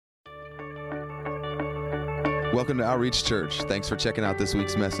Welcome to Outreach Church. Thanks for checking out this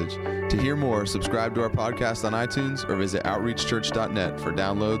week's message. To hear more, subscribe to our podcast on iTunes or visit outreachchurch.net for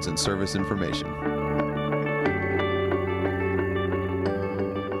downloads and service information.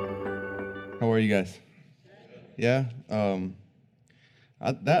 How are you guys? Yeah?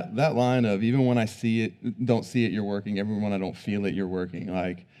 That line of even when I don't see it, you're working. Even when I don't feel it, you're working.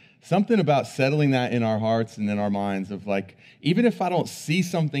 Like, something about settling that in our hearts and in our minds of like, even if I don't see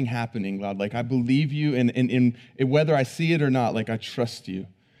something happening, God, like I believe you and whether I see it or not, like I trust you.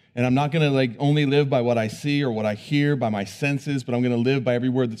 And I'm not going to like only live by what I see or what I hear by my senses, but I'm going to live by every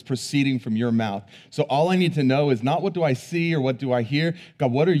word that's proceeding from your mouth. So all I need to know is not what do I see or what do I hear?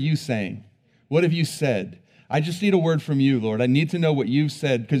 God, what are you saying? What have you said? I just need a word from you, Lord. I need to know what you've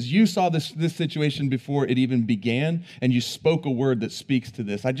said because you saw this situation before it even began, and you spoke a word that speaks to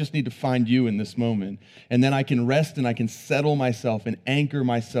this. I just need to find you in this moment. And then I can rest and I can settle myself and anchor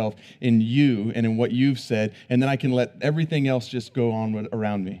myself in you and in what you've said, and then I can let everything else just go on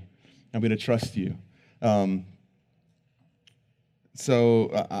around me. I'm going to trust you. I'm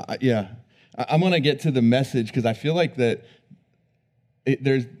going to get to the message because I feel like that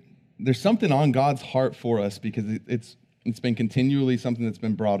there's something on God's heart for us because it's been continually something that's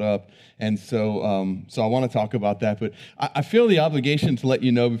been brought up. And so I want to talk about that. But I feel the obligation to let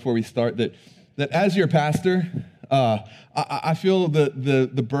you know before we start that as your pastor, I feel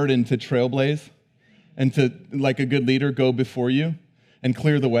the burden to trailblaze and to, like a good leader, go before you and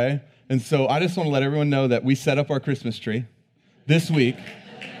clear the way. And so I just want to let everyone know that we set up our Christmas tree this week.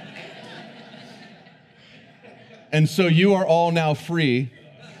 And so you are all now free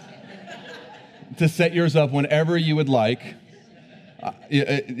to set yours up whenever you would like.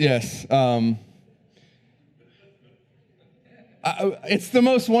 Yes. It's the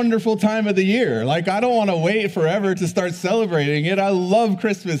most wonderful time of the year. Like, I don't want to wait forever to start celebrating it. I love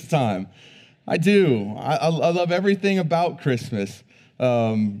Christmas time. I do. I love everything about Christmas.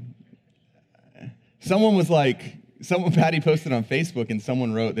 Patty posted on Facebook and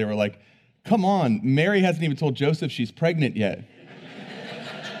someone wrote, they were like, come on, Mary hasn't even told Joseph she's pregnant yet.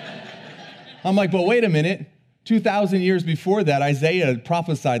 I'm like, but wait a minute. 2,000 years before that, Isaiah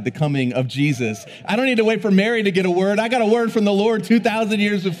prophesied the coming of Jesus. I don't need to wait for Mary to get a word. I got a word from the Lord 2,000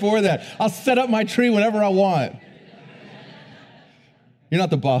 years before that. I'll set up my tree whenever I want. You're not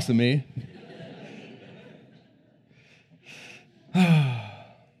the boss of me.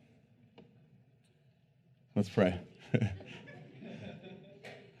 Let's pray.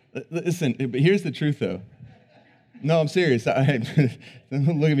 Listen, but here's the truth, though. No, I'm serious. Look at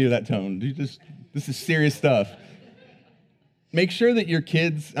me with that tone. This is serious stuff. Make sure that your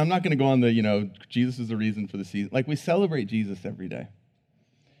kids, I'm not going to go on Jesus is the reason for the season. Like, we celebrate Jesus every day.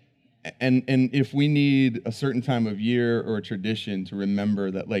 And if we need a certain time of year or a tradition to remember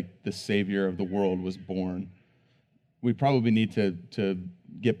that, like, the Savior of the world was born, we probably need to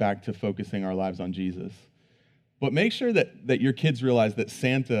get back to focusing our lives on Jesus. But make sure that your kids realize that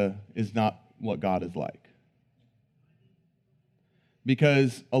Santa is not what God is like.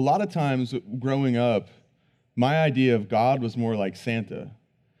 Because a lot of times growing up, my idea of God was more like Santa.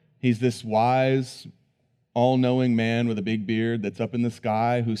 He's this wise, all-knowing man with a big beard that's up in the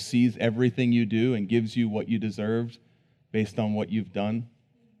sky who sees everything you do and gives you what you deserved based on what you've done.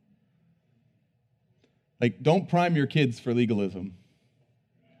 Like, don't prime your kids for legalism.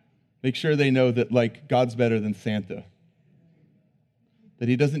 Make sure they know that, like, God's better than Santa. That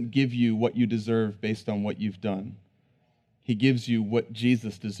he doesn't give you what you deserve based on what you've done. He gives you what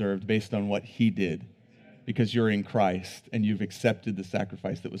Jesus deserved based on what he did because you're in Christ and you've accepted the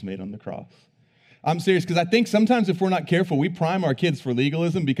sacrifice that was made on the cross. I'm serious because I think sometimes if we're not careful, we prime our kids for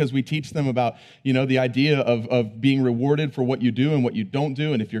legalism because we teach them about, the idea of being rewarded for what you do and what you don't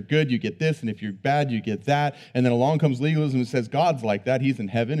do. And if you're good, you get this. And if you're bad, you get that. And then along comes legalism and says, God's like that. He's in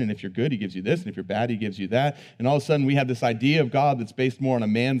heaven. And if you're good, he gives you this. And if you're bad, he gives you that. And all of a sudden we have this idea of God that's based more on a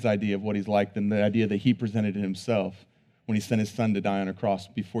man's idea of what he's like than the idea that he presented in himself when he sent his son to die on a cross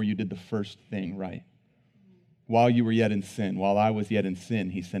before you did the first thing right. While you were yet in sin, while I was yet in sin,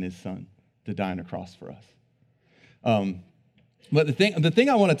 he sent his son to die on a cross for us. But the thing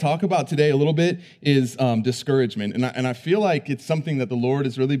I want to talk about today a little bit is discouragement. And I feel like it's something that the Lord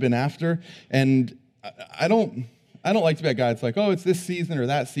has really been after. And I don't like to be that guy. It's like, oh, it's this season or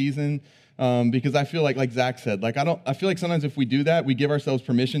that season. Because I feel like Zach said, I feel like sometimes if we do that, we give ourselves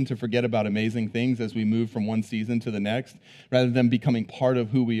permission to forget about amazing things as we move from one season to the next, rather than becoming part of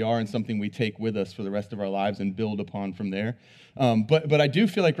who we are and something we take with us for the rest of our lives and build upon from there. But I do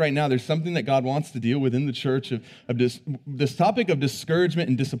feel like right now there's something that God wants to deal with in the church of this topic of discouragement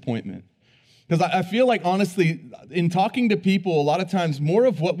and disappointment. Because I feel like, honestly, in talking to people, a lot of times more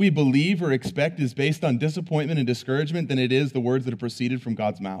of what we believe or expect is based on disappointment and discouragement than it is the words that have proceeded from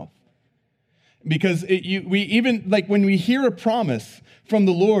God's mouth. Because we even, like when we hear a promise from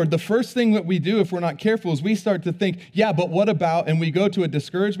the Lord, the first thing that we do if we're not careful is we start to think, yeah, but what about, and we go to a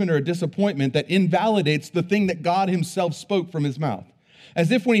discouragement or a disappointment that invalidates the thing that God himself spoke from his mouth.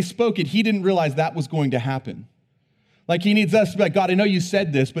 As if when he spoke it, he didn't realize that was going to happen. Like he needs us to be like, God, I know you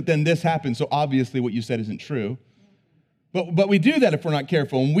said this, but then this happened, so obviously what you said isn't true. But we do that if we're not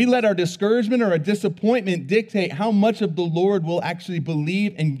careful. And we let our discouragement or our disappointment dictate how much of the Lord we'll actually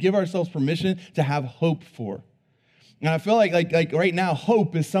believe and give ourselves permission to have hope for. And I feel like right now,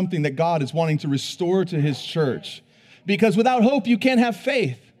 hope is something that God is wanting to restore to his church. Because without hope, you can't have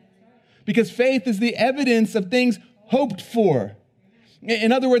faith. Because faith is the evidence of things hoped for.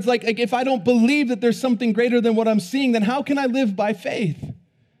 In other words, like if I don't believe that there's something greater than what I'm seeing, then how can I live by faith?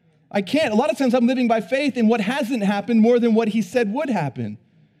 I can't. A lot of times I'm living by faith in what hasn't happened more than what he said would happen.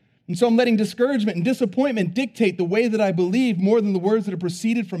 And so I'm letting discouragement and disappointment dictate the way that I believe more than the words that have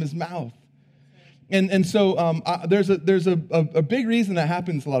proceeded from his mouth. And so there's a big reason that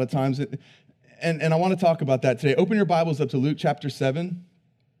happens a lot of times. And I want to talk about that today. Open your Bibles up to Luke chapter 7.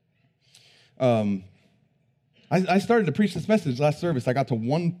 I started to preach this message last service. I got to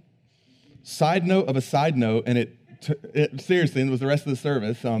one side note of a side note, and it seriously, it was the rest of the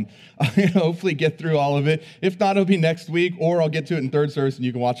service. Hopefully get through all of it. If not, it'll be next week, or I'll get to it in third service, and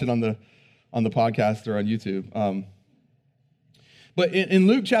you can watch it on the podcast or on YouTube. But in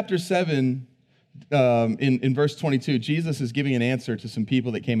Luke chapter 7, in verse 22, Jesus is giving an answer to some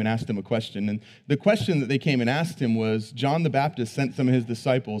people that came and asked him a question. And the question that they came and asked him was, John the Baptist sent some of his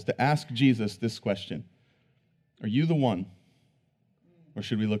disciples to ask Jesus this question: are you the one, or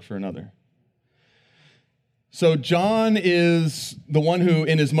should we look for another? So John is the one who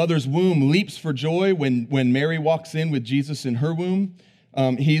in his mother's womb leaps for joy when Mary walks in with Jesus in her womb.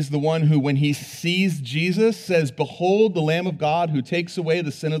 He's the one who, when he sees Jesus, says, "Behold, the Lamb of God who takes away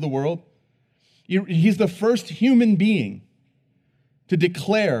the sin of the world." He's the first human being to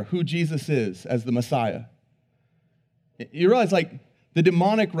declare who Jesus is as the Messiah. You realize, like, the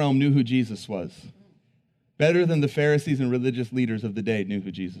demonic realm knew who Jesus was better than the Pharisees and religious leaders of the day knew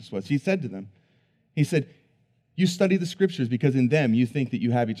who Jesus was. He said to them, he said, "You study the scriptures because in them you think that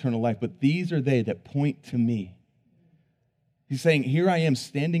you have eternal life, but these are they that point to me." He's saying, here I am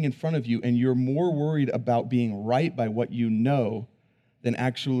standing in front of you, and you're more worried about being right by what you know than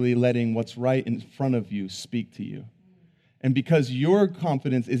actually letting what's right in front of you speak to you. And because your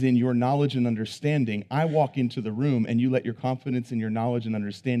confidence is in your knowledge and understanding, I walk into the room and you let your confidence in your knowledge and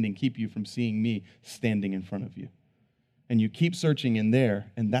understanding keep you from seeing me standing in front of you. And you keep searching in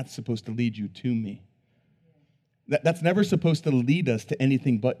there, and that's supposed to lead you to me. That's never supposed to lead us to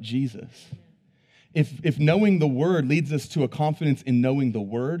anything but Jesus. If knowing the Word leads us to a confidence in knowing the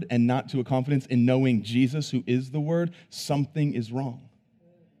Word and not to a confidence in knowing Jesus, who is the Word, something is wrong.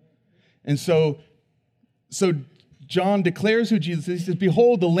 And so John declares who Jesus is. He says,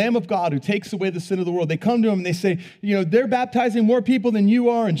 "Behold, the Lamb of God who takes away the sin of the world." They come to him and they say, they're baptizing more people than you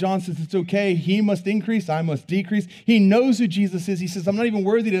are. And John says, it's okay. He must increase. I must decrease. He knows who Jesus is. He says, I'm not even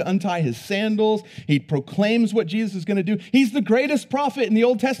worthy to untie his sandals. He proclaims what Jesus is going to do. He's the greatest prophet in the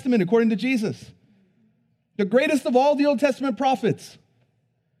Old Testament, according to Jesus. The greatest of all the Old Testament prophets.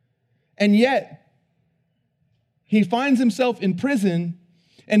 And yet, he finds himself in prison.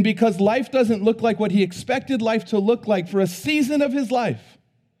 And because life doesn't look like what he expected life to look like for a season of his life,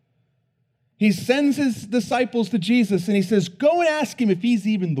 he sends his disciples to Jesus and he says, go and ask him if he's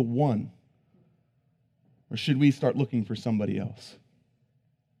even the one. Or should we start looking for somebody else?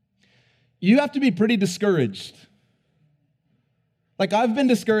 You have to be pretty discouraged. Like, I've been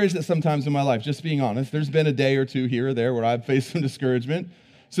discouraged at some times in my life, just being honest. There's been a day or two here or there where I've faced some discouragement,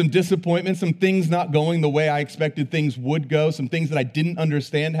 some disappointment, some things not going the way I expected things would go, some things that I didn't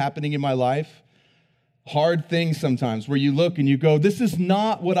understand happening in my life. Hard things sometimes where you look and you go, this is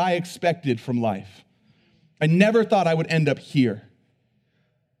not what I expected from life. I never thought I would end up here.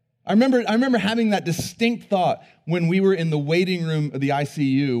 I remember having that distinct thought when we were in the waiting room of the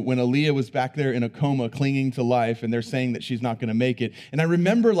ICU when Aaliyah was back there in a coma clinging to life and they're saying that she's not going to make it. And I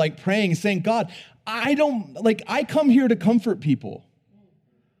remember praying, saying, God, I come here to comfort people.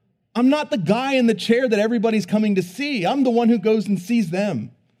 I'm not the guy in the chair that everybody's coming to see. I'm the one who goes and sees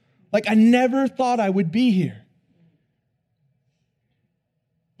them. I never thought I would be here.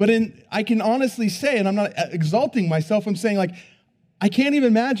 But I can honestly say, and I'm not exalting myself, I'm saying I can't even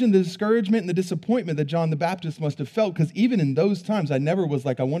imagine the discouragement and the disappointment that John the Baptist must have felt, because even in those times, I never was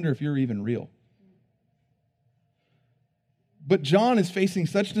I wonder if you're even real. But John is facing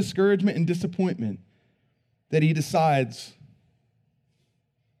such discouragement and disappointment that he decides,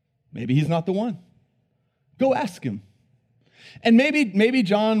 maybe he's not the one. Go ask him. And maybe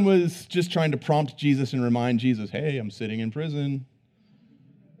John was just trying to prompt Jesus and remind Jesus, hey, I'm sitting in prison.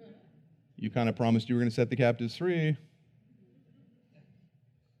 You kind of promised you were going to set the captives free.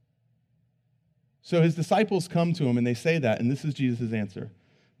 So his disciples come to him and they say that, and this is Jesus' answer.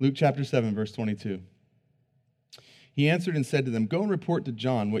 Luke chapter 7, verse 22. He answered and said to them, go and report to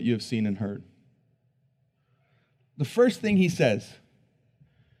John what you have seen and heard. The first thing he says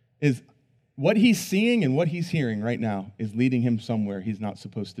is what he's seeing and what he's hearing right now is leading him somewhere he's not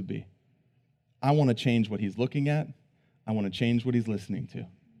supposed to be. I want to change what he's looking at. I want to change what he's listening to.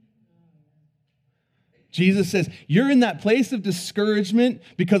 Jesus says, you're in that place of discouragement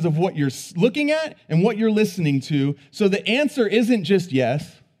because of what you're looking at and what you're listening to. So the answer isn't just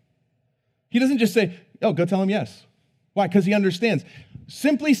yes. He doesn't just say, oh, go tell him yes. Why? Because he understands.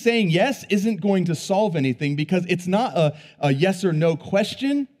 Simply saying yes isn't going to solve anything because it's not a yes or no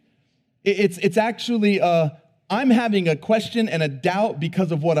question. It's actually I'm having a question and a doubt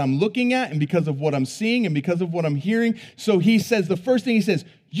because of what I'm looking at and because of what I'm seeing and because of what I'm hearing. So he says, the first thing he says,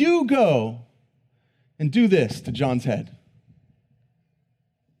 you go and do this to John's head.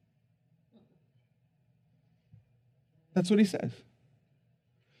 That's what he says.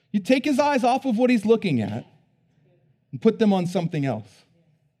 You take his eyes off of what he's looking at and put them on something else.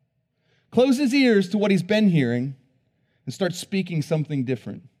 Close his ears to what he's been hearing and start speaking something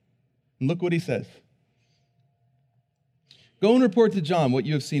different. And look what he says. Go and report to John what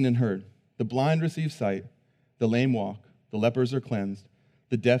you have seen and heard. The blind receive sight, the lame walk, the lepers are cleansed,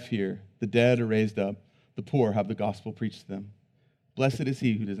 the deaf hear, the dead are raised up, the poor have the gospel preached to them. Blessed is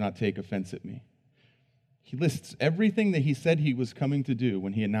he who does not take offense at me. He lists everything that he said he was coming to do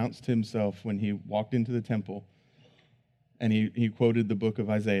when he announced himself, when he walked into the temple, and he quoted the book of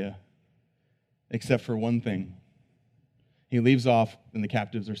Isaiah, except for one thing. He leaves off and the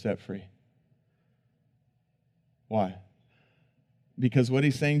captives are set free. Why? Because what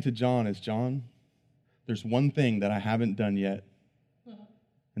he's saying to John is, John, there's one thing that I haven't done yet,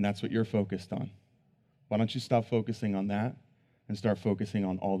 and that's what you're focused on. Why don't you stop focusing on that and start focusing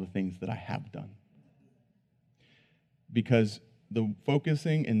on all the things that I have done? Because the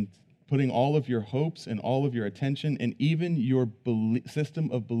focusing and putting all of your hopes and all of your attention and even your system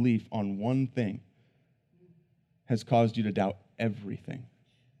of belief on one thing has caused you to doubt everything.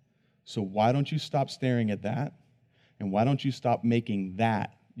 So why don't you stop staring at that? And why don't you stop making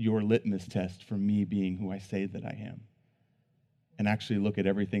that your litmus test for me being who I say that I am? And actually look at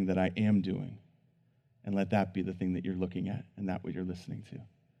everything that I am doing and let that be the thing that you're looking at and that what you're listening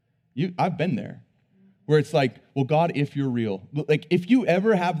to. I've been there where it's like, well, God, if you're real, like if you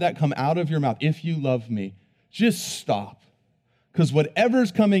ever have that come out of your mouth, if you love me, just stop. Because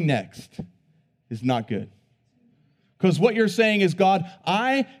whatever's coming next is not good. Because what you're saying is, God,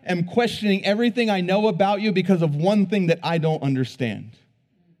 I am questioning everything I know about you because of one thing that I don't understand.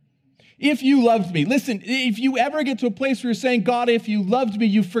 If you loved me, listen, if you ever get to a place where you're saying, God, if you loved me,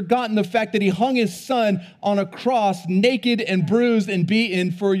 you've forgotten the fact that he hung his son on a cross, naked and bruised and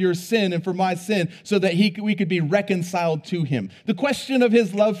beaten for your sin and for my sin, so that we could be reconciled to him. The question of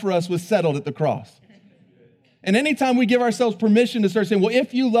his love for us was settled at the cross. And anytime we give ourselves permission to start saying, well,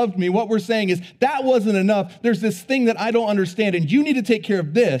 if you loved me, what we're saying is, that wasn't enough. There's this thing that I don't understand, and you need to take care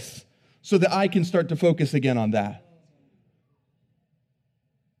of this so that I can start to focus again on that.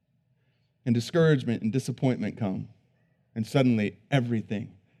 And discouragement and disappointment come, and suddenly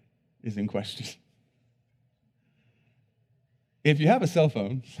everything is in question. If you have a cell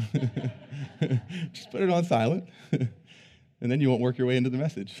phone, just put it on silent, and then you won't work your way into the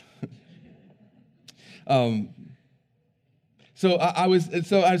message. So I was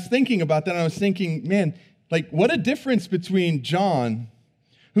thinking about that, and I was thinking, man, like what a difference between John,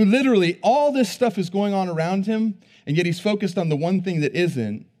 who literally all this stuff is going on around him, and yet he's focused on the one thing that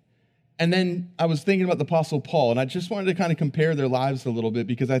isn't. And then I was thinking about the Apostle Paul, and I just wanted to kind of compare their lives a little bit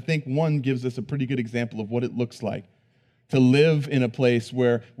because I think one gives us a pretty good example of what it looks like to live in a place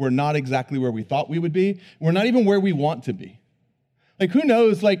where we're not exactly where we thought we would be. We're not even where we want to be. Like, who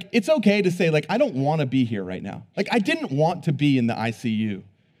knows? Like, it's okay to say, like, I don't want to be here right now. Like, I didn't want to be in the ICU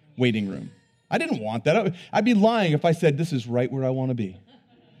waiting room. I didn't want that. I'd be lying if I said this is right where I want to be.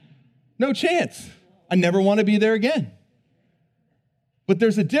 No chance. I never want to be there again. But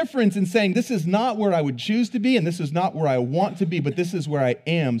there's a difference in saying this is not where I would choose to be and this is not where I want to be, but this is where I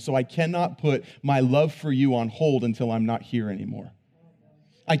am, so I cannot put my love for you on hold until I'm not here anymore.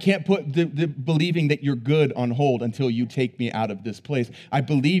 I can't put the believing that you're good on hold until you take me out of this place. I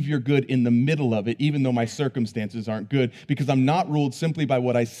believe you're good in the middle of it, even though my circumstances aren't good, because I'm not ruled simply by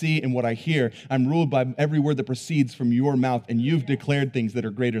what I see and what I hear. I'm ruled by every word that proceeds from your mouth, and you've declared things that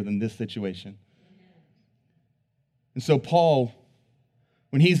are greater than this situation. And so Paul,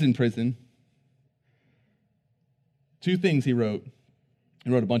 when he's in prison, two things he wrote. He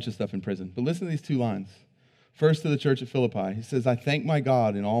wrote a bunch of stuff in prison, but listen to these two lines. First, to the church at Philippi, he says, I thank my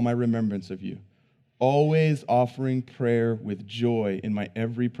God in all my remembrance of you, always offering prayer with joy in my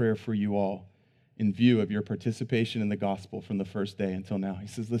every prayer for you all, in view of your participation in the gospel from the first day until now. He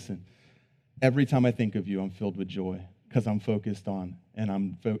says, listen, every time I think of you, I'm filled with joy because I'm focused on and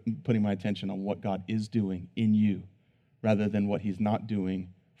I'm putting my attention on what God is doing in you rather than what he's not doing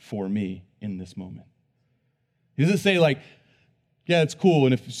for me in this moment. He doesn't say like, yeah, it's cool,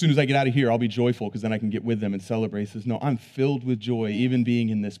 and as soon as I get out of here, I'll be joyful because then I can get with them and celebrate. He says, no, I'm filled with joy even being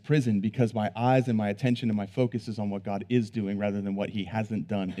in this prison because my eyes and my attention and my focus is on what God is doing rather than what he hasn't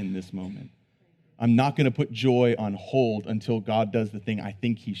done in this moment. I'm not going to put joy on hold until God does the thing I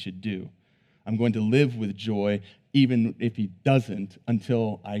think he should do. I'm going to live with joy even if he doesn't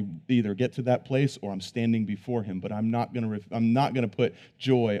until I either get to that place or I'm standing before him. But I'm not going to put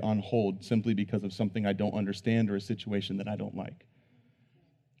joy on hold simply because of something I don't understand or a situation that I don't like.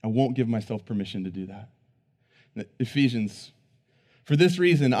 I won't give myself permission to do that. Ephesians, for this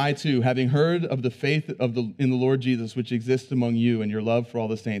reason, I too, having heard of the faith in the Lord Jesus, which exists among you and your love for all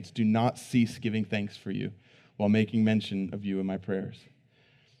the saints, do not cease giving thanks for you while making mention of you in my prayers.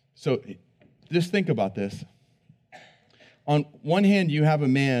 So just think about this. On one hand, you have a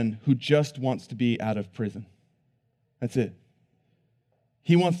man who just wants to be out of prison. That's it.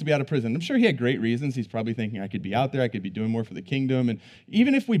 He wants to be out of prison. I'm sure he had great reasons. He's probably thinking, I could be out there. I could be doing more for the kingdom. And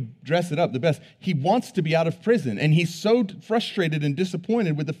even if we dress it up the best, he wants to be out of prison. And he's so frustrated and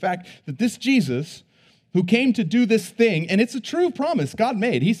disappointed with the fact that this Jesus, who came to do this thing, and it's a true promise God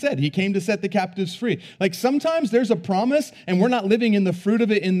made. He said he came to set the captives free. Like sometimes there's a promise and we're not living in the fruit of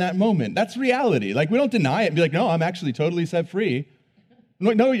it in that moment. That's reality. Like we don't deny it and be like, no, I'm actually totally set free.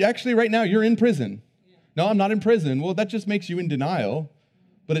 No, actually right now you're in prison. No, I'm not in prison. Well, that just makes you in denial.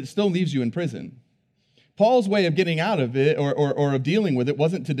 But it still leaves you in prison. Paul's way of getting out of it or of dealing with it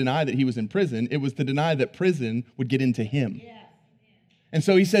wasn't to deny that he was in prison. It was to deny that prison would get into him. Yeah. And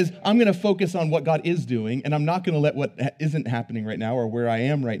so he says, I'm going to focus on what God is doing, and I'm not going to let what isn't happening right now or where I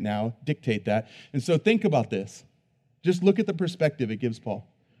am right now dictate that. And so think about this. Just look at the perspective it gives Paul.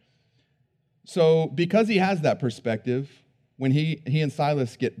 So because he has that perspective, when he and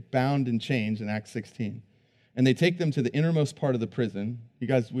Silas get bound and chained in Acts 16, and they take them to the innermost part of the prison. You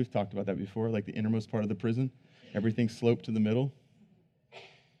guys, we've talked about that before, like the innermost part of the prison. Everything sloped to the middle.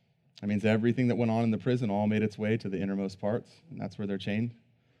 That means everything that went on in the prison all made its way to the innermost parts, and that's where they're chained.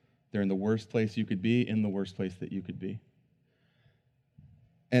 They're in the worst place you could be, in the worst place that you could be.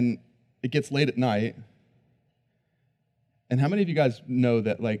 And it gets late at night. And how many of you guys know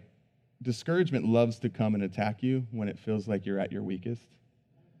that, like, discouragement loves to come and attack you when it feels like you're at your weakest?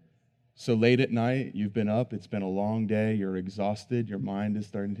 So late at night, you've been up, it's been a long day, you're exhausted, your mind is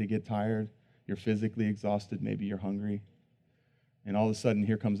starting to get tired, you're physically exhausted, maybe you're hungry. And all of a sudden,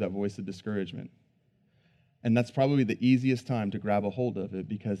 here comes that voice of discouragement. And that's probably the easiest time to grab a hold of it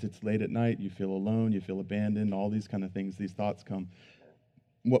because it's late at night, you feel alone, you feel abandoned, all these kind of things, these thoughts come.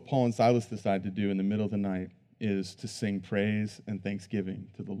 What Paul and Silas decide to do in the middle of the night is to sing praise and thanksgiving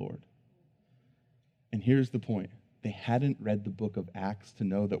to the Lord. And here's the point. They hadn't read the book of Acts to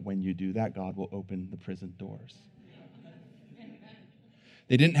know that when you do that, God will open the prison doors.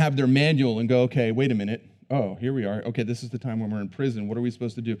 They didn't have their manual and go, okay, wait a minute. Oh, here we are. Okay, this is the time when we're in prison. What are we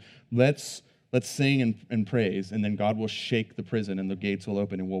supposed to do? Let's sing and praise, and then God will shake the prison, and the gates will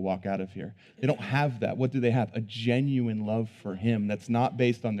open, and we'll walk out of here. They don't have that. What do they have? A genuine love for him that's not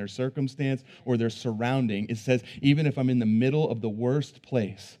based on their circumstance or their surrounding. It says, even if I'm in the middle of the worst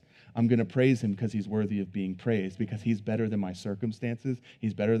place, I'm going to praise him because he's worthy of being praised, because he's better than my circumstances,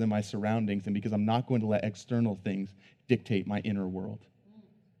 he's better than my surroundings, and because I'm not going to let external things dictate my inner world.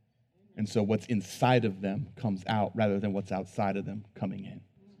 And so what's inside of them comes out rather than what's outside of them coming in.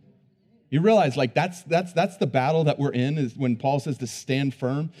 You realize, like, that's the battle that we're in, is when Paul says to stand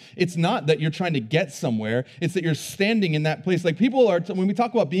firm. It's not that you're trying to get somewhere. It's that you're standing in that place. Like, people are, when we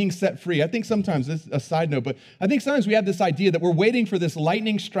talk about being set free, I think sometimes, this is a side note, but I think sometimes we have this idea that we're waiting for this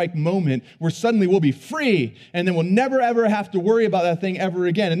lightning strike moment where suddenly we'll be free, and then we'll never, ever have to worry about that thing ever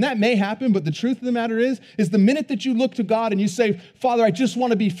again. And that may happen, but the truth of the matter is the minute that you look to God and you say, Father, I just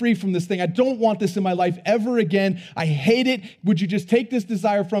want to be free from this thing. I don't want this in my life ever again. I hate it. Would you just take this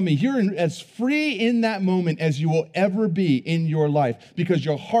desire from me? Here in as free in that moment as you will ever be in your life because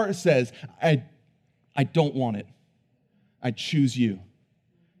your heart says, I don't want it. I choose you.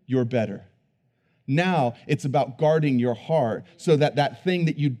 You're better. Now it's about guarding your heart so that that thing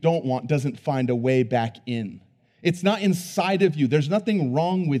that you don't want doesn't find a way back in. It's not inside of you. There's nothing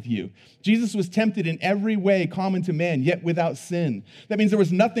wrong with you. Jesus was tempted in every way common to man, yet without sin. That means there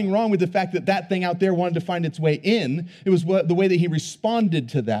was nothing wrong with the fact that that thing out there wanted to find its way in. It was the way that he responded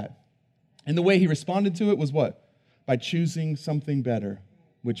to that. And the way he responded to it was what? By choosing something better,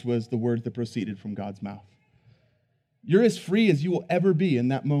 which was the word that proceeded from God's mouth. You're as free as you will ever be in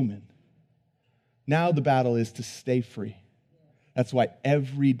that moment. Now the battle is to stay free. That's why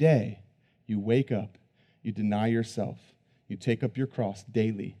every day you wake up, you deny yourself, you take up your cross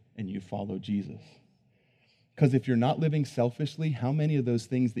daily, and you follow Jesus. Because if you're not living selfishly, how many of those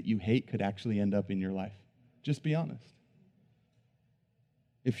things that you hate could actually end up in your life? Just be honest.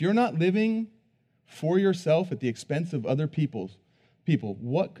 If you're not living for yourself at the expense of other people,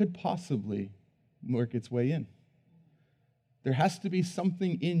 what could possibly work its way in? There has to be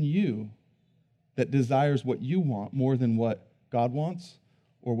something in you that desires what you want more than what God wants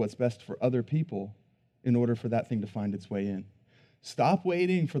or what's best for other people in order for that thing to find its way in. Stop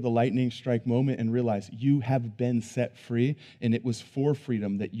waiting for the lightning strike moment and realize you have been set free, and it was for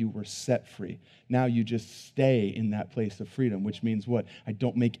freedom that you were set free. Now you just stay in that place of freedom, which means what? I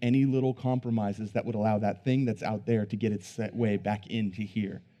don't make any little compromises that would allow that thing that's out there to get its set way back into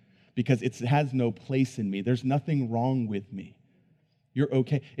here, because it has no place in me. There's nothing wrong with me. You're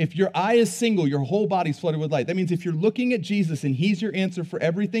okay. If your eye is single, your whole body's flooded with light. That means if you're looking at Jesus and he's your answer for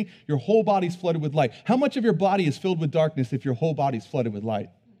everything, your whole body's flooded with light. How much of your body is filled with darkness if your whole body's flooded with light?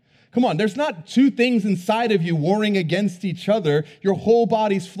 Come on, there's not two things inside of you warring against each other. Your whole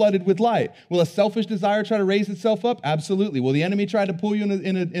body's flooded with light. Will a selfish desire try to raise itself up? Absolutely. Will the enemy try to pull you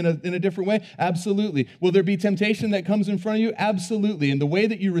in a different way? Absolutely. Will there be temptation that comes in front of you? Absolutely. And the way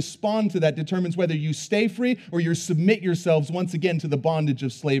that you respond to that determines whether you stay free or you submit yourselves once again to the bondage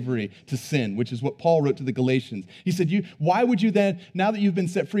of slavery to sin, which is what Paul wrote to the Galatians. He said, why would you then, now that you've been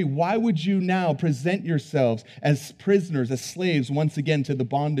set free, why would you now present yourselves as prisoners, as slaves once again to the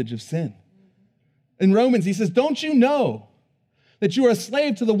bondage of sin? In Romans, he says, don't you know that you are a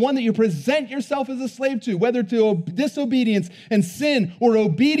slave to the one that you present yourself as a slave to, whether to disobedience and sin or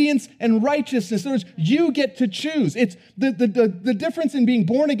obedience and righteousness? In other words, you get to choose. It's the difference in being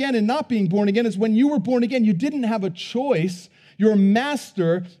born again and not being born again is when you were born again, you didn't have a choice. Your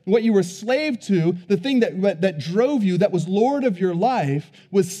master, what you were slave to, the thing that drove you, that was Lord of your life,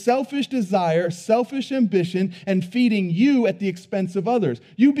 was selfish desire, selfish ambition, and feeding you at the expense of others.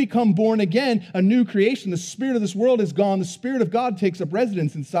 You become born again, a new creation. The spirit of this world is gone. The Spirit of God takes up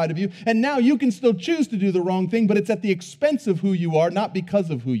residence inside of you. And now you can still choose to do the wrong thing, but it's at the expense of who you are, not because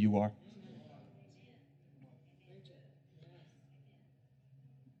of who you are.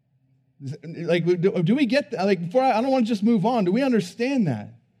 Like, do we get that? Like, before I don't want to just move on. Do we understand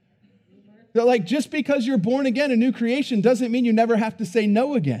that? Like, just because you're born again, a new creation, doesn't mean you never have to say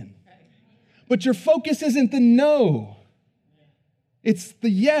no again. But your focus isn't the no. It's the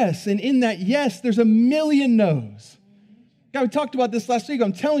yes. And in that yes, there's a million no's. God, we talked about this last week.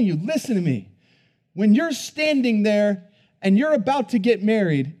 I'm telling you, listen to me. When you're standing there and you're about to get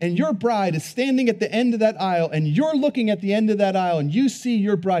married, and your bride is standing at the end of that aisle, and you're looking at the end of that aisle, and you see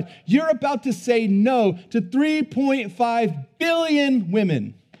your bride, you're about to say no to 3.5 billion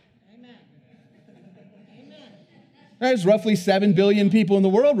women. Amen. There's roughly 7 billion people in the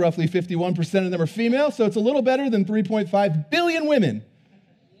world. Roughly 51% of them are female, so it's a little better than 3.5 billion women.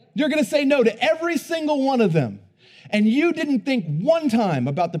 You're going to say no to every single one of them. And you didn't think one time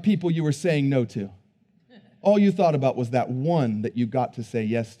about the people you were saying no to. All you thought about was that one that you got to say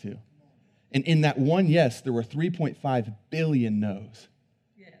yes to. And in that one yes, there were 3.5 billion no's.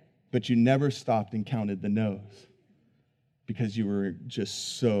 Yeah. But you never stopped and counted the no's because you were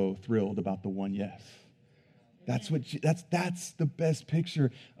just so thrilled about the one yes. That's the best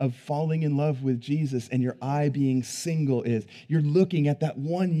picture of falling in love with Jesus and your eye being single is. You're looking at that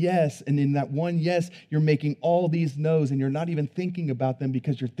one yes, and in that one yes, you're making all these no's, and you're not even thinking about them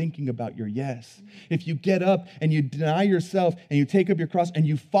because you're thinking about your yes. If you get up and you deny yourself and you take up your cross and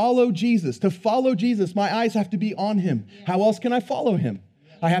you follow Jesus, to follow Jesus, my eyes have to be on him. How else can I follow him?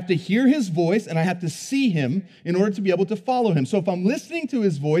 I have to hear his voice and I have to see him in order to be able to follow him. So if I'm listening to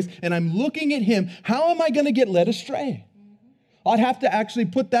his voice and I'm looking at him, how am I going to get led astray? I'd have to actually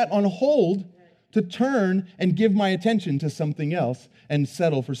put that on hold to turn and give my attention to something else and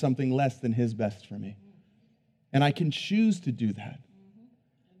settle for something less than his best for me. And I can choose to do that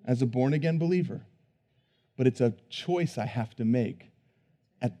as a born-again believer. But it's a choice I have to make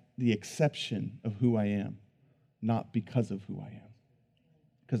the exception of who I am, not because of who I am.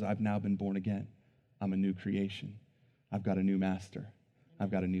 Because I've now been born again. I'm a new creation. I've got a new master.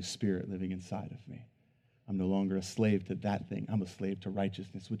 I've got a new spirit living inside of me. I'm no longer a slave to that thing. I'm a slave to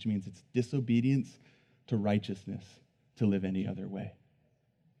righteousness, which means it's disobedience to righteousness to live any other way.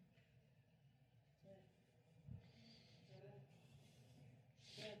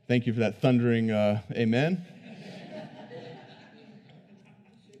 Thank you for that thundering amen.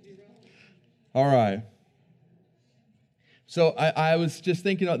 All right. So I was just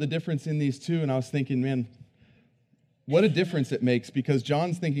thinking about the difference in these two, and I was thinking, man, what a difference it makes, because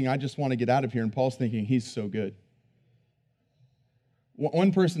John's thinking, I just want to get out of here, and Paul's thinking, he's so good.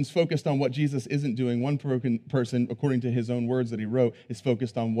 One person's focused on what Jesus isn't doing. One person, according to his own words that he wrote, is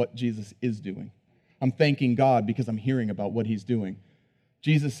focused on what Jesus is doing. I'm thanking God because I'm hearing about what he's doing.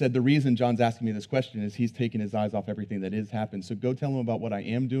 Jesus said, the reason John's asking me this question is he's taking his eyes off everything that is happened. So go tell him about what I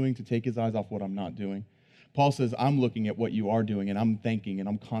am doing to take his eyes off what I'm not doing. Paul says, I'm looking at what you are doing, and I'm thanking, and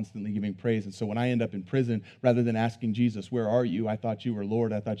I'm constantly giving praise. And so when I end up in prison, rather than asking Jesus, where are you? I thought you were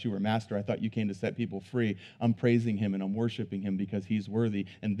Lord. I thought you were Master. I thought you came to set people free. I'm praising him, and I'm worshiping him because he's worthy,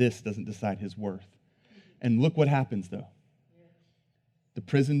 and this doesn't decide his worth. And look what happens, though. The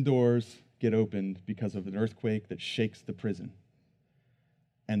prison doors get opened because of an earthquake that shakes the prison.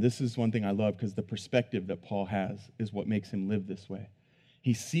 And this is one thing I love, because the perspective that Paul has is what makes him live this way.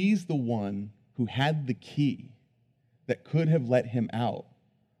 He sees the one who had the key that could have let him out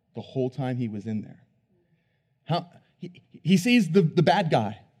the whole time he was in there. He sees the bad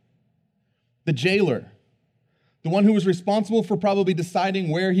guy, the jailer, the one who was responsible for probably deciding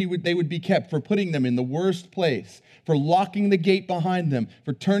where they would be kept, for putting them in the worst place, for locking the gate behind them,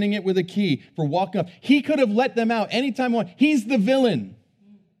 for turning it with a key, for walking up. He could have let them out anytime he wanted. He's the villain.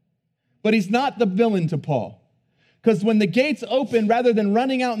 But he's not the villain to Paul. Because when the gates open, rather than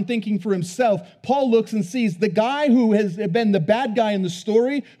running out and thinking for himself, Paul looks and sees the guy who has been the bad guy in the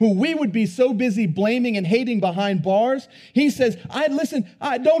story, who we would be so busy blaming and hating behind bars. He says,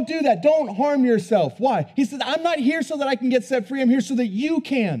 don't do that. Don't harm yourself. Why? He says, I'm not here so that I can get set free. I'm here so that you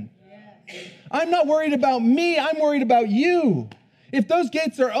can. Yes. I'm not worried about me. I'm worried about you. If those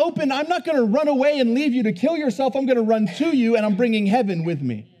gates are open, I'm not going to run away and leave you to kill yourself. I'm going to run to you, and I'm bringing heaven with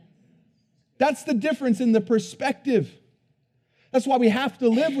me. That's the difference in the perspective. That's why we have to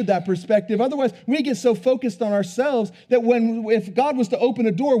live with that perspective. Otherwise, we get so focused on ourselves that if God was to open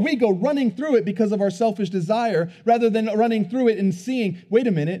a door, we go running through it because of our selfish desire, rather than running through it and seeing, wait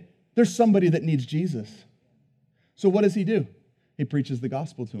a minute, there's somebody that needs Jesus. So what does he do? He preaches the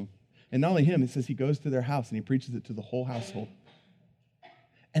gospel to him. And not only him, it says he goes to their house and he preaches it to the whole household.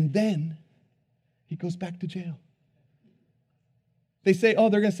 And then he goes back to jail. They say, oh,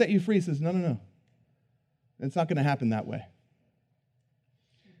 they're going to set you free. He says, no. It's not going to happen that way.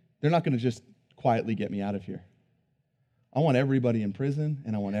 They're not going to just quietly get me out of here. I want everybody in prison,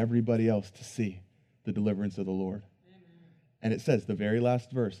 and I want everybody else to see the deliverance of the Lord. Amen. And it says, the very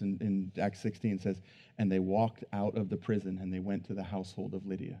last verse in Acts 16 says, and they walked out of the prison, and they went to the household of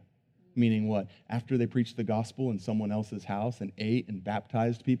Lydia. Meaning what? After they preached the gospel in someone else's house and ate and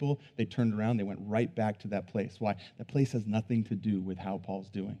baptized people, they turned around, they went right back to that place. Why? That place has nothing to do with how Paul's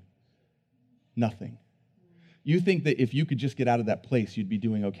doing. Nothing. You think that if you could just get out of that place, you'd be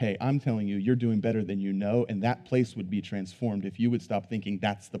doing okay. I'm telling you, you're doing better than you know, and that place would be transformed if you would stop thinking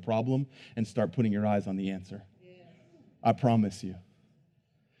that's the problem and start putting your eyes on the answer. Yeah. I promise you.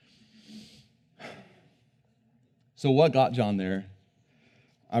 So what got John there?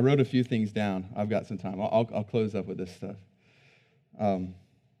 I wrote a few things down. I've got some time. I'll close up with this stuff. Well,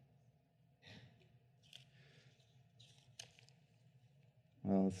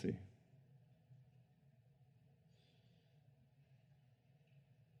 let's see.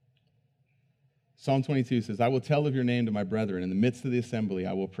 Psalm 22 says, I will tell of your name to my brethren. In the midst of the assembly,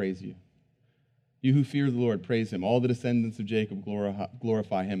 I will praise you. You who fear the Lord, praise him. All the descendants of Jacob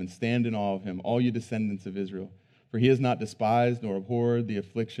glorify him and stand in awe of him, all you descendants of Israel. For he has not despised nor abhorred the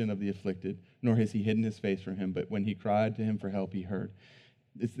affliction of the afflicted, nor has he hidden his face from him. But when he cried to him for help, he heard.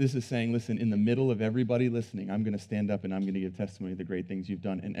 This is saying, listen, in the middle of everybody listening, I'm going to stand up and I'm going to give testimony of the great things you've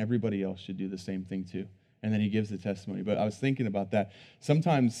done. And everybody else should do the same thing too. And then he gives the testimony. But I was thinking about that.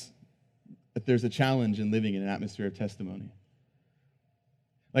 Sometimes there's a challenge in living in an atmosphere of testimony.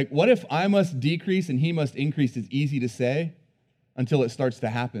 Like, what if I must decrease and he must increase is easy to say until it starts to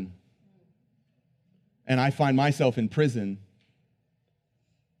happen? And I find myself in prison,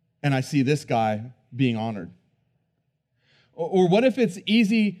 and I see this guy being honored. Or what if it's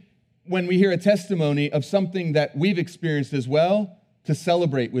easy when we hear a testimony of something that we've experienced as well to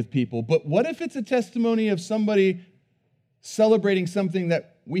celebrate with people? But what if it's a testimony of somebody celebrating something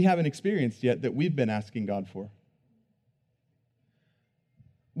that we haven't experienced yet that we've been asking God for?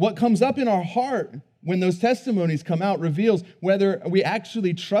 What comes up in our heart when those testimonies come out reveals whether we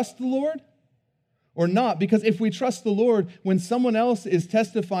actually trust the Lord or not. Because if we trust the Lord, when someone else is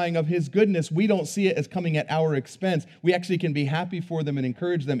testifying of his goodness, we don't see it as coming at our expense. We actually can be happy for them and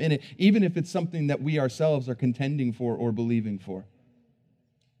encourage them in it, even if it's something that we ourselves are contending for or believing for.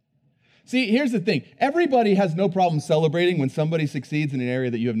 See, here's the thing. Everybody has no problem celebrating when somebody succeeds in an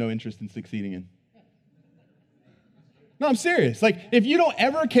area that you have no interest in succeeding in. No, I'm serious. Like, if you don't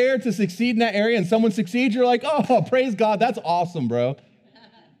ever care to succeed in that area and someone succeeds, you're like, oh, praise God, that's awesome, bro.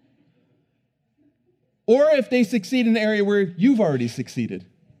 Or if they succeed in an area where you've already succeeded.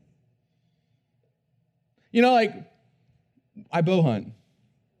 You know, like, I bow hunt.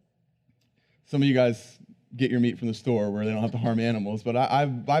 Some of you guys get your meat from the store where they don't have to harm animals, but I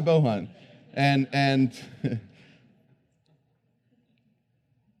bow hunt. And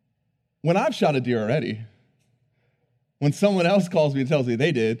when I've shot a deer already, when someone else calls me and tells me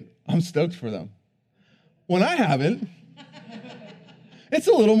they did, I'm stoked for them. When I haven't, it's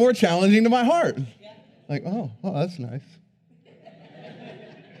a little more challenging to my heart. Like, oh, that's nice.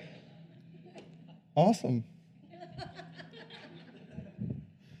 Awesome.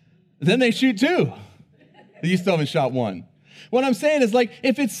 Then they shoot two. You still haven't shot one. What I'm saying is, like,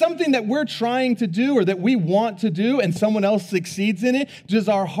 if it's something that we're trying to do or that we want to do and someone else succeeds in it, does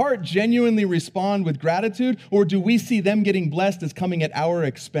our heart genuinely respond with gratitude, or do we see them getting blessed as coming at our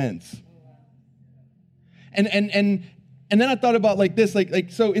expense? And then I thought about like this,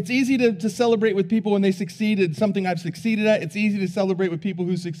 so it's easy to celebrate with people when they succeed at something I've succeeded at. It's easy to celebrate with people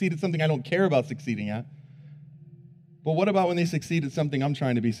who succeed at something I don't care about succeeding at. But what about when they succeed at something I'm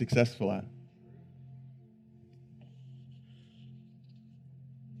trying to be successful at?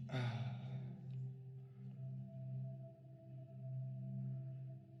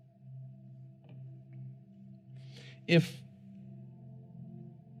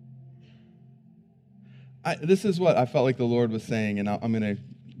 This is what I felt like the Lord was saying, and I'm going to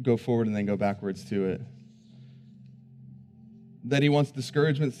go forward and then go backwards to it. That he wants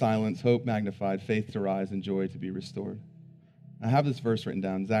discouragement silenced, hope magnified, faith to rise, and joy to be restored. I have this verse written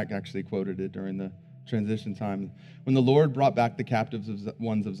down. Zach actually quoted it during the transition time. When the Lord brought back the captives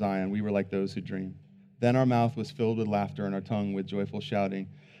ones of Zion, we were like those who dream. Then our mouth was filled with laughter and our tongue with joyful shouting.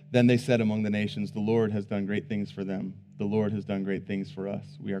 Then they said among the nations, the Lord has done great things for them. The Lord has done great things for us.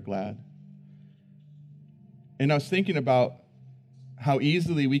 We are glad. And I was thinking about how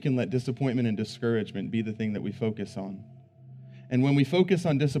easily we can let disappointment and discouragement be the thing that we focus on. And when we focus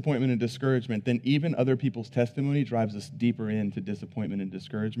on disappointment and discouragement, then even other people's testimony drives us deeper into disappointment and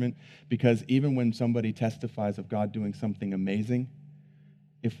discouragement, because even when somebody testifies of God doing something amazing,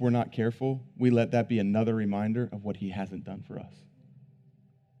 if we're not careful, we let that be another reminder of what he hasn't done for us.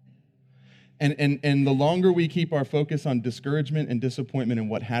 And the longer we keep our focus on discouragement and disappointment and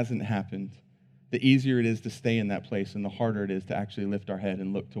what hasn't happened, the easier it is to stay in that place and the harder it is to actually lift our head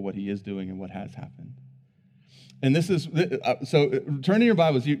and look to what he is doing and what has happened. And this is, so turn to your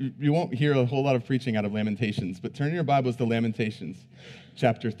Bibles. You won't hear a whole lot of preaching out of Lamentations, but turn your Bibles to Lamentations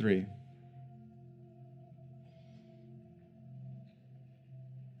chapter 3.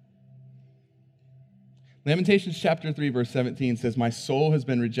 Lamentations chapter 3, verse 17 says, my soul has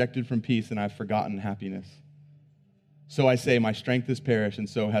been rejected from peace, and I've forgotten happiness. So I say, my strength is perished, and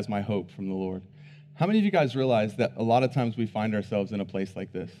so has my hope from the Lord. How many of you guys realize that a lot of times we find ourselves in a place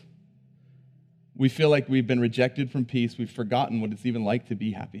like this? We feel like we've been rejected from peace. We've forgotten what it's even like to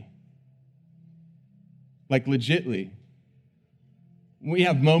be happy. Like, legitly. We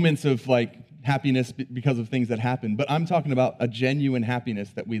have moments of, like, happiness because of things that happen, but I'm talking about a genuine happiness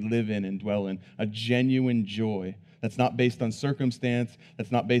that we live in and dwell in, a genuine joy that's not based on circumstance,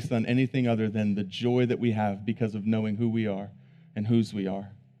 that's not based on anything other than the joy that we have because of knowing who we are and whose we are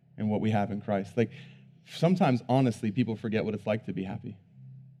and what we have in Christ. Like, sometimes, honestly, people forget what it's like to be happy.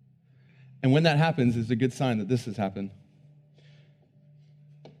 And when that happens, it's a good sign that this has happened.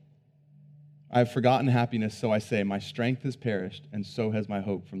 I have forgotten happiness, so I say, my strength has perished, and so has my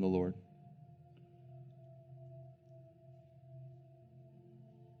hope from the Lord.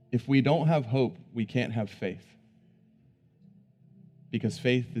 If we don't have hope, we can't have faith. Because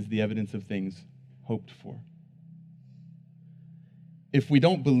faith is the evidence of things hoped for. If we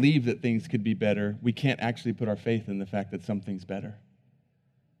don't believe that things could be better, we can't actually put our faith in the fact that something's better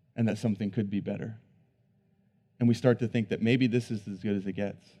and that something could be better. And we start to think that maybe this is as good as it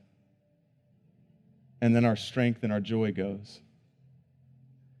gets. And then our strength and our joy goes.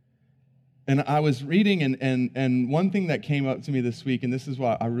 And I was reading, and one thing that came up to me this week, and this is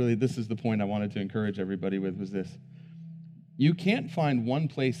why this is the point I wanted to encourage everybody with, was this. You can't find one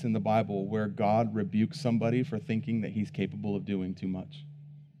place in the Bible where God rebukes somebody for thinking that he's capable of doing too much.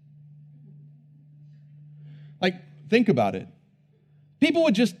 Like, think about it. People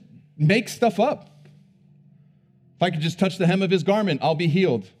would just make stuff up. If I could just touch the hem of his garment, I'll be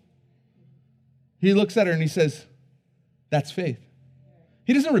healed. He looks at her and he says, that's faith.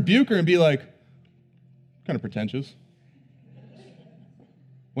 He doesn't rebuke her and be like, kind of pretentious.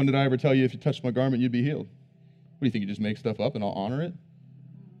 When did I ever tell you if you touched my garment, you'd be healed? What do you think, you just make stuff up and I'll honor it?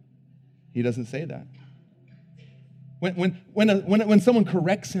 He doesn't say that. When someone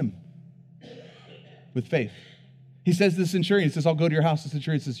corrects him with faith, he says to the centurion, he says, I'll go to your house. The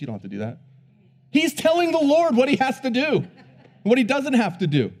centurion says, you don't have to do that. He's telling the Lord what he has to do and what he doesn't have to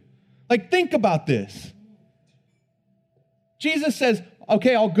do. Like, think about this. Jesus says,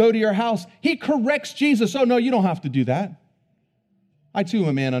 okay, I'll go to your house. He corrects Jesus. Oh, no, you don't have to do that. I too am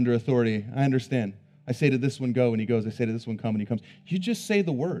a man under authority. I understand. I say to this one, go, and he goes. I say to this one, come, and he comes. You just say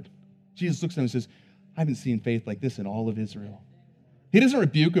the word. Jesus looks at him and says, I haven't seen faith like this in all of Israel. He doesn't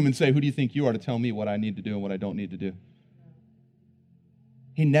rebuke him and say, who do you think you are to tell me what I need to do and what I don't need to do?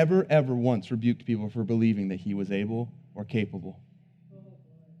 He never, ever once rebuked people for believing that he was able or capable.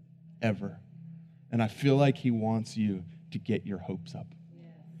 Ever. And I feel like he wants you to get your hopes up.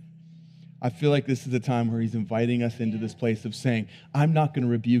 I feel like this is a time where he's inviting us into this place of saying, I'm not going to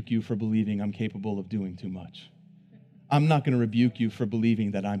rebuke you for believing I'm capable of doing too much. I'm not going to rebuke you for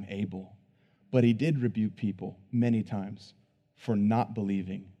believing that I'm able. But he did rebuke people many times for not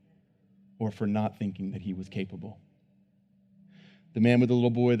believing or for not thinking that he was capable. The man with the little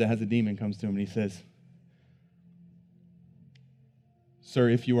boy that has a demon comes to him and he says, sir,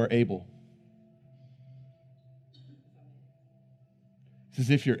 if you are able. He says,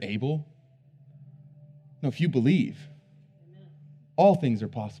 if you're able? No, if you believe, all things are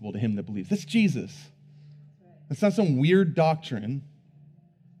possible to him that believes. That's Jesus. That's not some weird doctrine.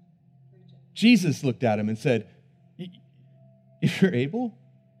 Jesus looked at him and said, if you're able?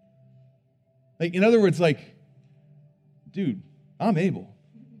 Like, in other words, like, dude, I'm able.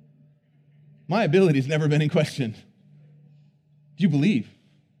 My ability's never been in question. Do you believe?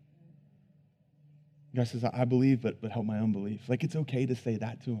 The guy says, I believe, but help my unbelief. Like, it's okay to say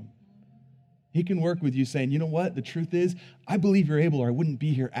that to him. He can work with you saying, you know what? The truth is, I believe you're able or I wouldn't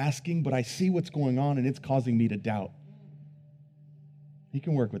be here asking, but I see what's going on and it's causing me to doubt. He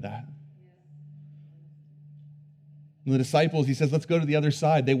can work with that. And the disciples, he says, let's go to the other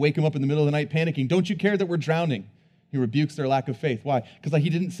side. They wake him up in the middle of the night panicking. Don't you care that we're drowning? He rebukes their lack of faith. Why? Because he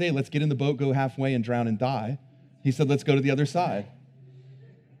didn't say, let's get in the boat, go halfway and drown and die. He said, let's go to the other side.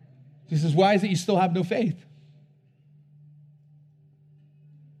 He says, why is it you still have no faith?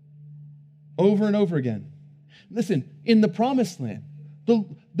 Over and over again. Listen, in the promised land,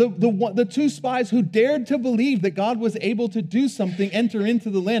 the two spies who dared to believe that God was able to do something enter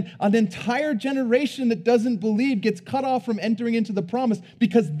into the land. An entire generation that doesn't believe gets cut off from entering into the promise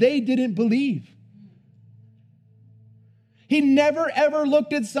because they didn't believe. He never, ever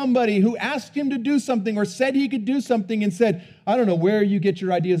looked at somebody who asked him to do something or said he could do something and said, I don't know where you get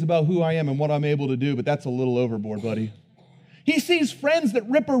your ideas about who I am and what I'm able to do, but that's a little overboard, buddy. He sees friends that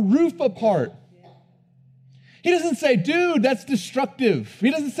rip a roof apart. He doesn't say, dude, that's destructive. He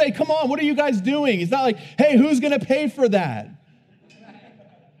doesn't say, come on, what are you guys doing? He's not like, hey, who's going to pay for that?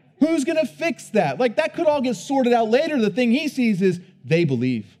 Who's going to fix that? Like, that could all get sorted out later. The thing he sees is they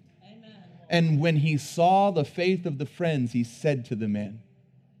believe. Amen. And when he saw the faith of the friends, he said to the man,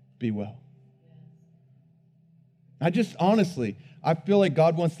 be well. I feel like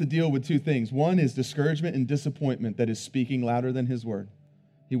God wants to deal with two things. One is discouragement and disappointment that is speaking louder than his word.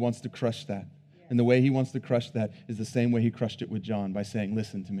 He wants to crush that. And the way he wants to crush that is the same way he crushed it with John, by saying,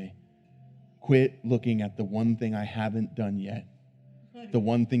 listen to me. Quit looking at the one thing I haven't done yet, the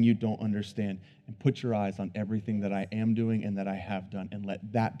one thing you don't understand, and put your eyes on everything that I am doing and that I have done, and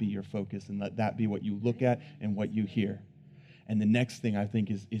let that be your focus, and let that be what you look at and what you hear. And the next thing I think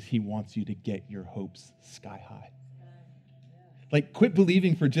is he wants you to get your hopes sky high. Like, quit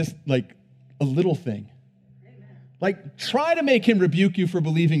believing for just like a little thing. Like, try to make him rebuke you for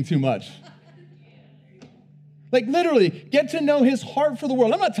believing too much. Like, literally, get to know his heart for the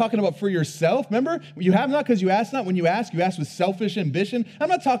world. I'm not talking about for yourself. Remember, you have not because you ask not. When you ask with selfish ambition. I'm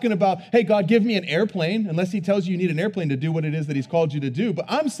not talking about, hey, God, give me an airplane, unless he tells you you need an airplane to do what it is that he's called you to do. But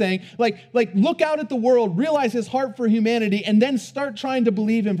I'm saying, like look out at the world, realize his heart for humanity, and then start trying to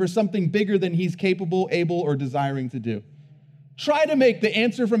believe him for something bigger than he's capable, able, or desiring to do. Try to make the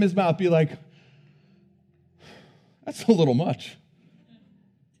answer from his mouth be like, that's a little much.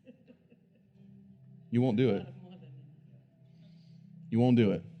 You won't do it. You won't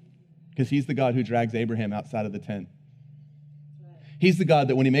do it. Because he's the God who drags Abraham outside of the tent. He's the God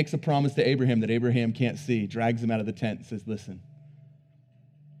that when he makes a promise to Abraham that Abraham can't see, drags him out of the tent and says, listen,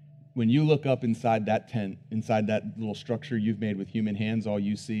 when you look up inside that tent, inside that little structure you've made with human hands, all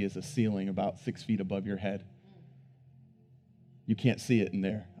you see is a ceiling about 6 feet above your head. You can't see it in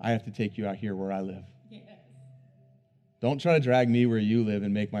there. I have to take you out here where I live. Yes. Don't try to drag me where you live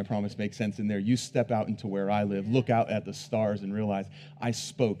and make my promise make sense in there. You step out into where I live, look out at the stars and realize I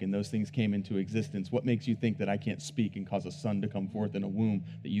spoke and those things came into existence. What makes you think that I can't speak and cause a son to come forth in a womb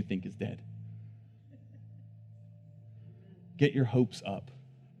that you think is dead? Get your hopes up.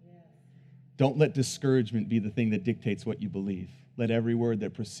 Don't let discouragement be the thing that dictates what you believe. Let every word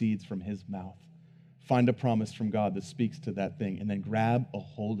that proceeds from his mouth. Find a promise from God that speaks to that thing and then grab a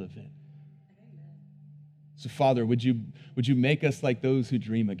hold of it. So, Father, would you make us like those who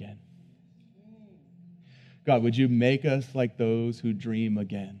dream again? God, would you make us like those who dream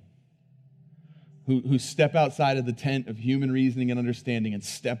again? Who step outside of the tent of human reasoning and understanding and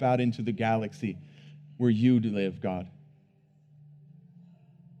step out into the galaxy where you live, God.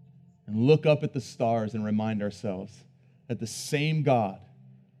 And look up at the stars and remind ourselves that the same God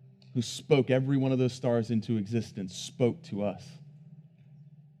who spoke every one of those stars into existence spoke to us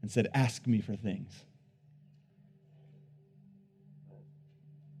and said, ask me for things.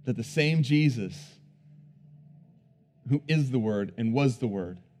 That the same Jesus who is the Word and was the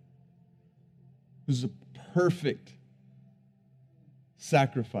Word, who's a perfect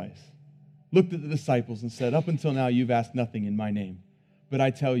sacrifice, looked at the disciples and said, up until now you've asked nothing in my name, but I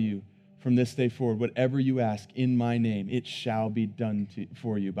tell you, from this day forward, whatever you ask in my name, it shall be done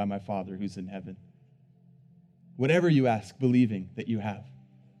for you by my Father who's in heaven. Whatever you ask, believing that you have,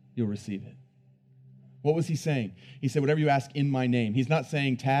 you'll receive it. What was he saying? He said, whatever you ask in my name. He's not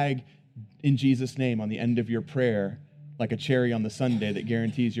saying tag in Jesus' name on the end of your prayer like a cherry on the sundae that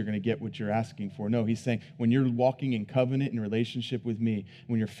guarantees you're going to get what you're asking for. No, he's saying when you're walking in covenant and relationship with me,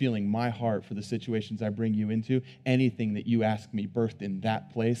 when you're feeling my heart for the situations I bring you into, anything that you ask me birthed in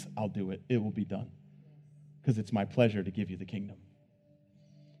that place, I'll do it. It will be done because it's my pleasure to give you the kingdom.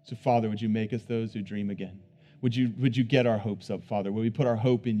 So, Father, would you make us those who dream again? Would you get our hopes up, Father? Would we put our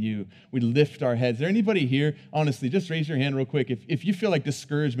hope in you? We lift our heads. Is there anybody here, honestly, just raise your hand real quick. If you feel like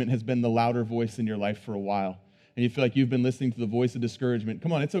discouragement has been the louder voice in your life for a while, and you feel like you've been listening to the voice of discouragement,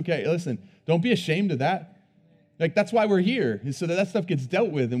 come on, it's okay. Listen, don't be ashamed of that. Like, that's why we're here, is so that stuff gets dealt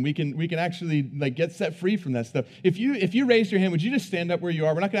with, and we can actually get set free from that stuff. If you raised your hand, would you just stand up where you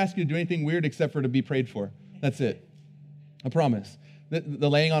are? We're not going to ask you to do anything weird except for to be prayed for. That's it. I promise. The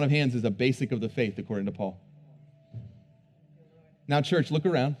laying on of hands is a basic of the faith, according to Paul. Now, church, look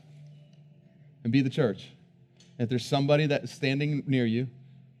around and be the church. If there's somebody that's standing near you,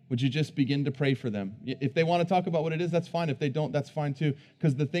 would you just begin to pray for them? If they want to talk about what it is, that's fine. If they don't, that's fine too.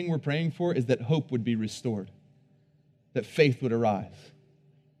 Because the thing we're praying for is that hope would be restored, that faith would arise,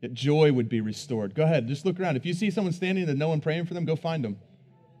 that joy would be restored. Go ahead, just look around. If you see someone standing and no one praying for them, go find them.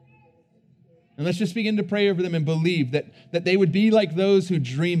 And let's just begin to pray over them and believe that they would be like those who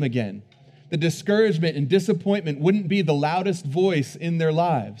dream again. The discouragement and disappointment wouldn't be the loudest voice in their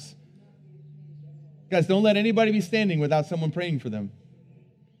lives. Guys, don't let anybody be standing without someone praying for them.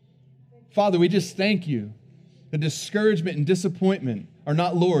 Father, we just thank you. The discouragement and disappointment are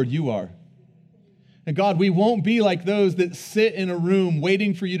not Lord, you are. And God, we won't be like those that sit in a room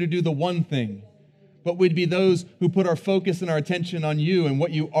waiting for you to do the one thing, but we'd be those who put our focus and our attention on you and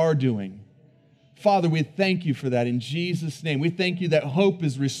what you are doing. Father, we thank you for that in Jesus' name. We thank you that hope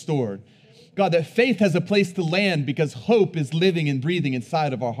is restored. God, that faith has a place to land because hope is living and breathing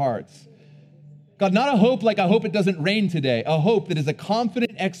inside of our hearts. God, not a hope like I hope it doesn't rain today, a hope that is a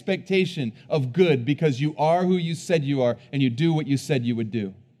confident expectation of good because you are who you said you are and you do what you said you would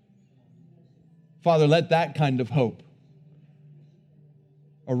do. Father, let that kind of hope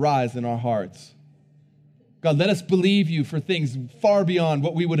arise in our hearts. God, let us believe you for things far beyond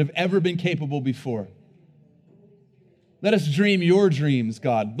what we would have ever been capable before. Let us dream your dreams,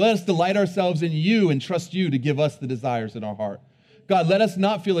 God. Let us delight ourselves in you and trust you to give us the desires in our heart. God, let us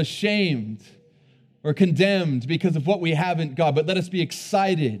not feel ashamed or condemned because of what we haven't, God, but let us be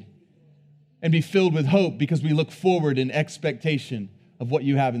excited and be filled with hope because we look forward in expectation of what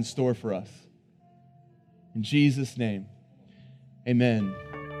you have in store for us. In Jesus' name, amen.